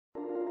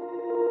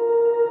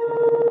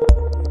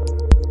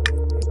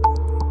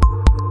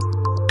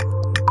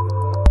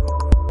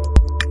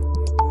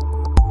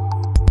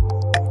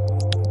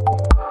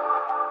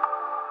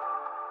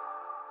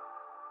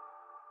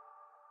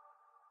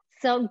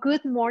So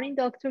good morning,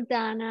 Dr.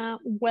 Dana.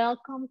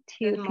 Welcome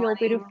Good to Feel morning.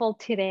 Beautiful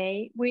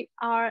today. We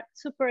are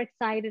super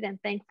excited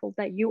and thankful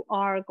that you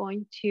are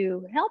going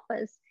to help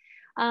us.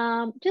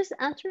 Just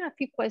answering a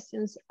few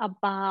questions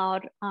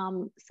about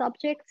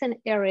subjects and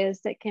areas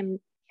that can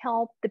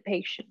help the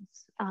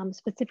patients,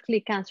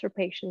 specifically cancer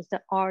patients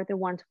that are the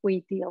ones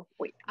we deal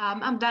with.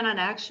 I'm Dana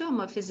Neacsu.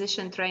 I'm a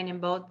physician trained in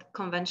both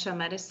conventional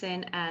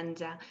medicine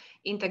and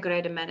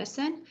integrated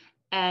medicine.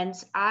 And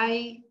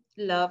I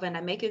love and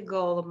I make a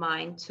goal of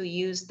mine to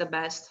use the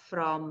best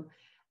from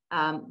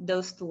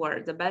those two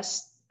words, the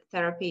best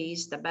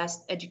therapies, the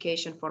best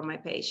education for my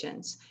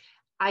patients.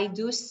 I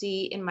do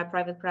see in my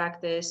private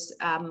practice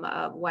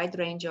a wide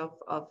range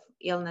of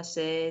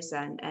illnesses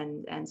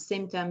and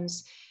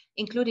symptoms,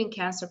 including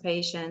cancer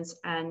patients.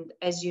 And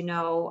as you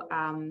know,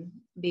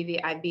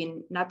 Bibi, I've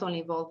been not only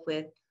involved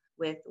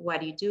with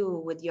what you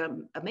do, with your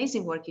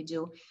amazing work you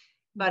do,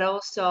 but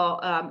also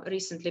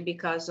recently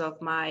because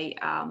of my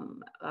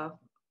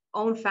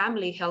own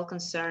family health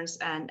concerns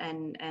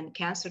and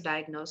cancer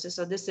diagnosis.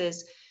 So this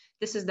is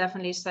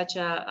definitely such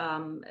a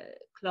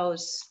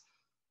close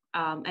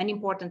an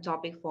important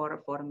topic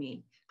for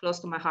me, close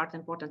to my heart,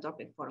 important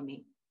topic for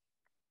me.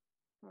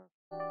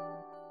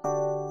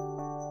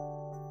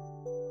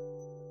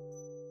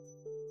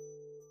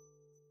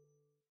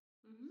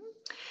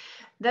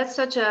 That's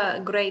such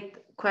a great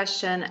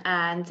question,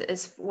 and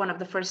it's one of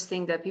the first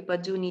things that people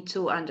do need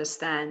to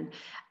understand.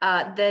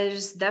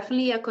 There's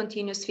definitely a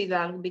continuous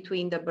feedback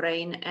between the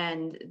brain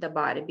and the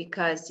body,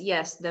 because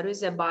yes, there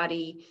is a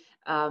body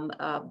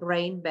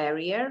brain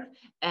barrier,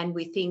 and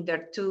we think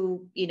they're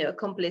two,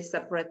 complete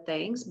separate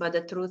things. But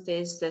the truth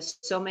is, there's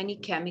so many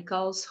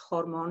chemicals,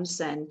 hormones,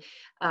 and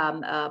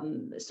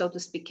so to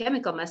speak,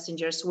 chemical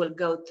messengers will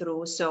go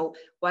through. So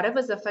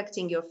whatever's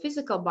affecting your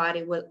physical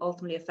body will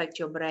ultimately affect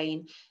your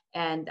brain,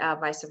 and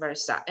vice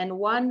versa. And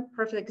one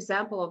perfect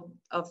example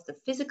of the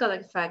physical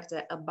effect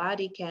that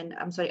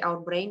our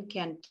brain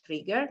can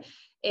trigger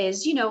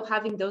is,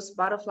 having those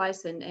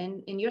butterflies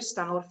in your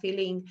stomach, or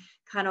feeling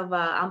kind of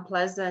an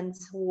unpleasant,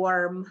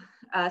 warm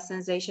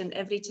sensation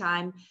every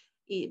time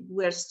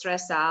we're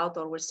stressed out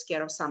or we're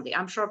scared of something.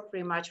 I'm sure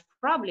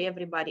probably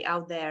everybody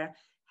out there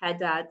had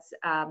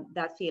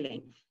that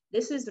feeling.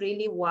 This is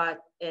really what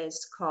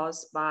is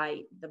caused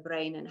by the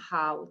brain and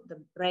how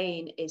the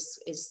brain is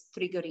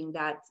triggering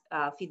that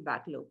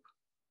feedback loop.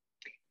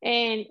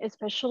 And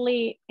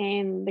especially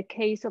in the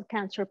case of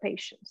cancer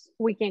patients,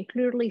 we can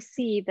clearly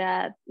see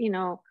that,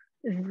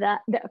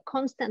 that the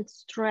constant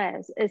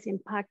stress is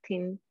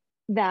impacting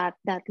that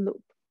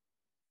loop.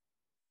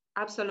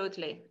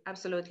 Absolutely,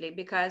 absolutely.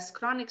 Because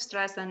chronic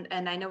stress,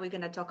 and I know we're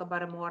going to talk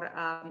about it more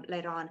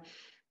later on,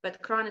 but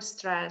chronic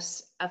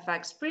stress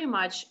affects pretty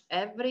much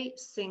every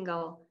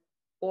single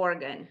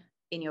organ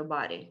in your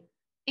body,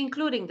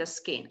 including the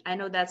skin. I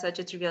know that's such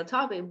a trivial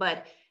topic,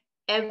 but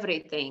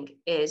everything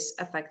is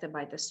affected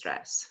by the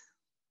stress.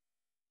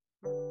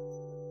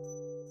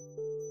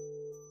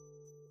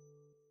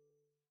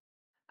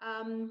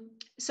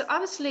 So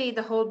obviously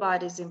the whole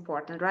body is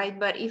important, right?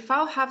 But if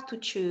I'll have to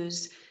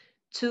choose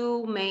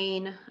two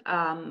main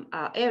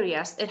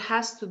areas, it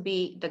has to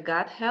be the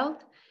gut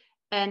health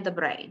and the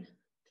brain.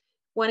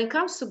 When it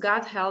comes to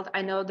gut health,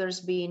 I know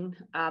there's been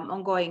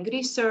ongoing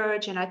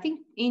research, and I think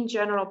in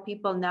general,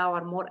 people now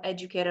are more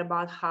educated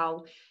about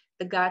how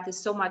the gut is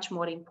so much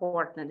more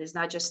important. It's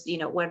not just,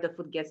 where the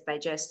food gets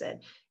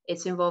digested.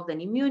 It's involved in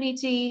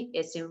immunity.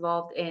 It's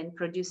involved in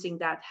producing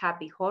that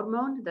happy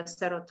hormone, the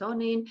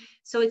serotonin.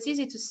 So it's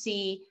easy to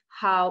see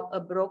how a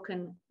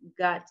broken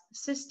gut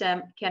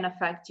system can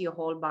affect your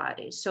whole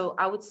body. So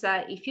I would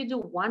say if you do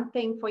one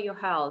thing for your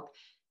health,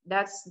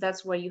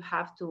 that's where you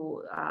have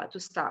to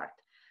start.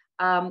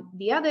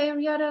 The other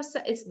area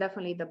is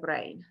definitely the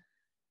brain.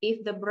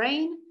 If the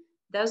brain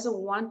doesn't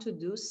want to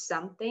do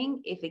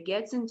something, if it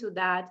gets into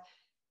that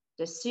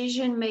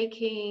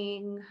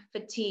decision-making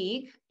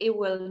fatigue, it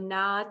will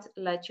not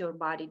let your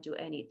body do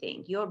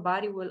anything. Your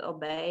body will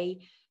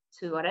obey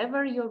to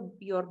whatever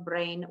your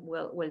brain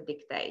will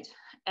dictate.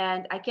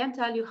 And I can't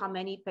tell you how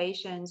many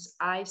patients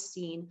I've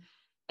seen,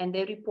 and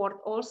they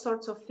report all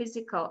sorts of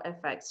physical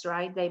effects,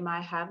 right? They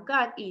might have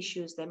gut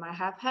issues, they might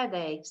have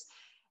headaches,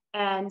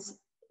 and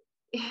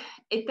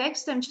it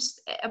takes them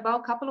just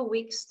about a couple of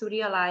weeks to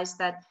realize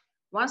that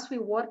once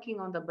we're working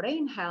on the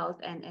brain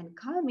health and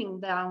calming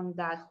down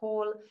that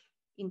whole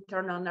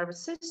internal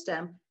nervous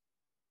system,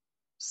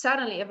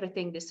 suddenly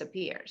everything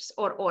disappears,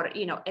 or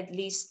at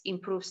least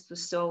improves to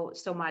so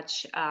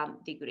much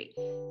degree.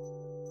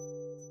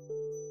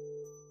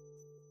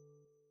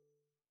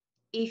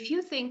 If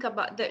you think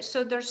about that,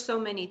 so there's so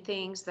many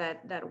things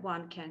that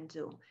one can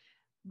do,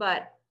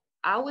 but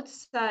I would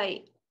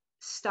say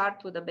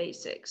start with the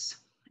basics.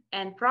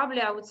 And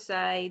probably I would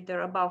say there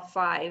are about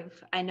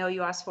 5. I know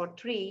you asked for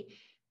 3,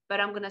 but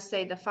I'm going to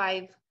say the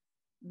 5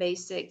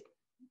 basic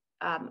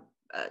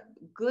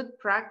good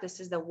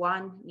practices that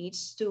one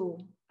needs to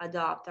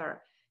adopt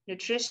are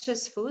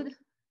nutritious food,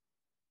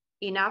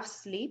 enough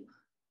sleep,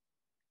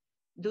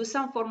 do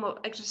some form of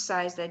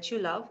exercise that you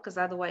love, because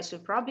otherwise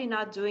you're probably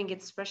not doing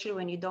it, especially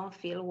when you don't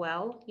feel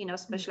well, you know,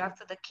 especially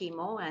after the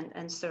chemo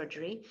and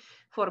surgery.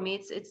 For me,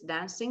 it's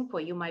dancing. For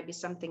you might be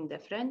something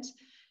different.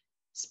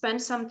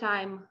 Spend some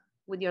time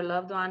with your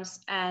loved ones,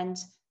 and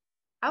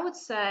I would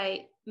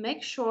say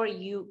make sure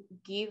you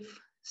give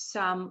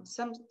some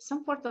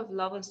sort of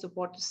love and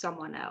support to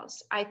someone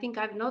else. I think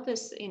I've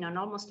noticed, you know, in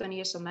almost 20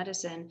 years of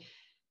medicine,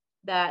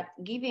 that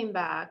giving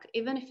back,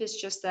 even if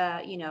it's just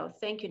a, you know,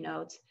 thank you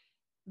note,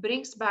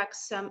 brings back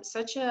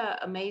such a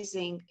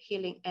amazing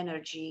healing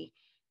energy.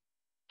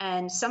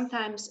 And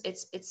sometimes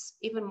it's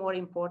even more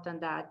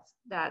important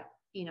that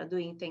you know,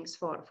 doing things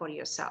for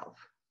yourself.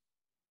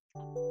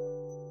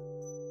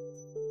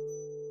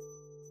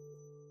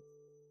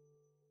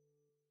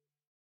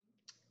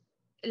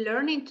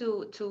 Learning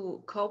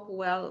to cope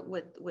well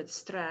with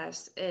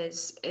stress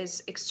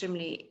is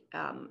extremely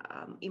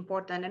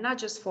important, and not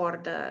just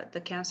for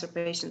the cancer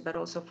patients, but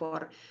also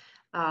for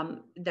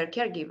their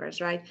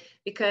caregivers, right?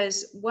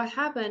 Because what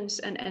happens,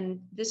 and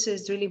this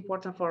is really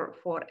important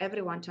for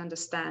everyone to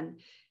understand,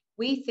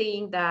 we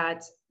think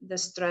that the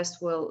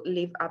stress will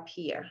live up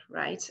here,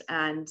 right?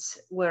 And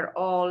we're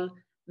all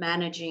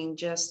managing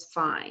just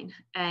fine,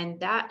 and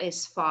that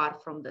is far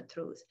from the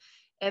truth.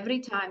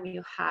 Every time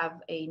you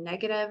have a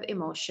negative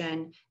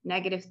emotion,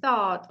 negative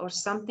thought, or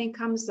something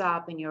comes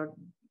up in your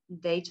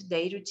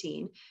day-to-day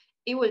routine,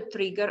 it will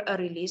trigger a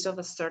release of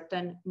a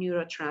certain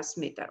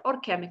neurotransmitter or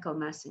chemical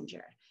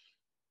messenger.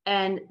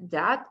 And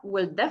that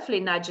will definitely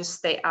not just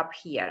stay up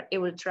here. It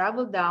will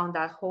travel down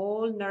that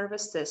whole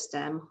nervous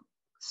system,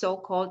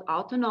 so-called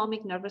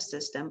autonomic nervous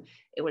system.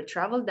 It will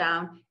travel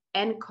down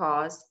and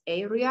cause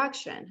a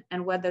reaction.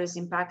 And whether it's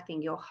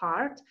impacting your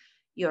heart,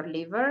 your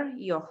liver,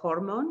 your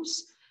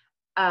hormones,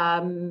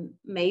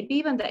 maybe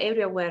even the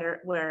area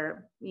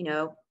where you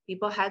know,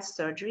 people had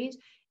surgeries,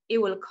 it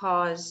will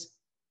cause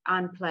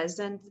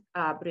unpleasant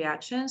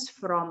reactions,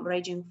 from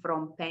ranging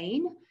from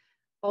pain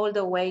all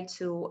the way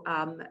to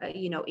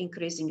you know,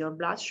 increasing your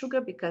blood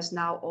sugar, because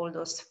now all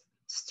those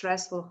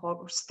stress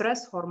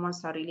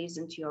hormones are released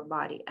into your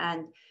body.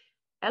 And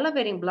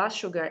elevating blood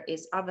sugar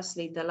is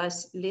obviously the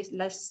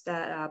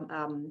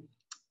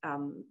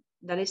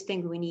the least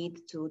thing we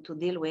need to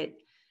deal with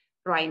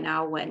right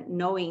now, when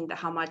knowing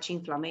how much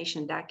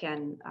inflammation that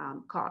can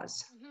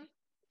cause. Mm-hmm.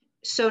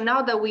 So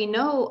now that we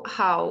know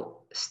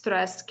how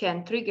stress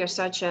can trigger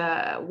such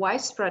a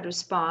widespread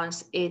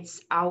response,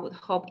 it's, I would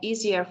hope,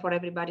 easier for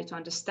everybody to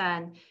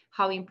understand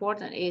how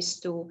important it is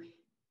to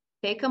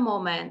take a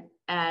moment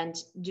and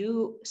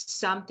do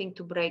something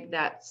to break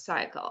that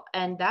cycle.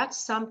 And that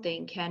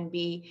something can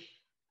be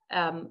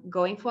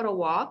going for a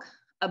walk,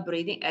 a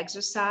breathing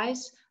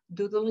exercise,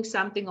 doodling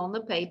something on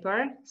the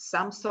paper,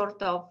 some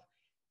sort of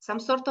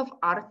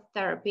art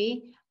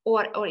therapy,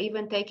 or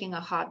even taking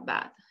a hot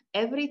bath.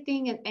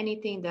 Everything and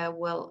anything that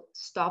will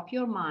stop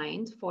your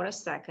mind for a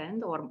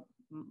second, or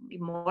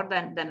more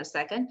than a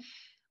second,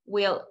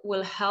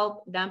 will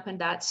help dampen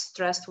that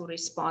stressful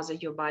response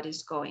that your body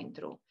is going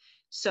through.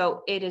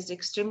 So it is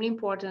extremely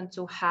important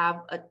to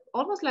have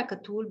almost like a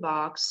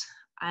toolbox,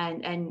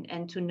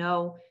 and to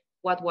know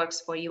what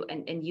works for you,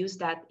 and use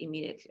that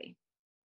immediately.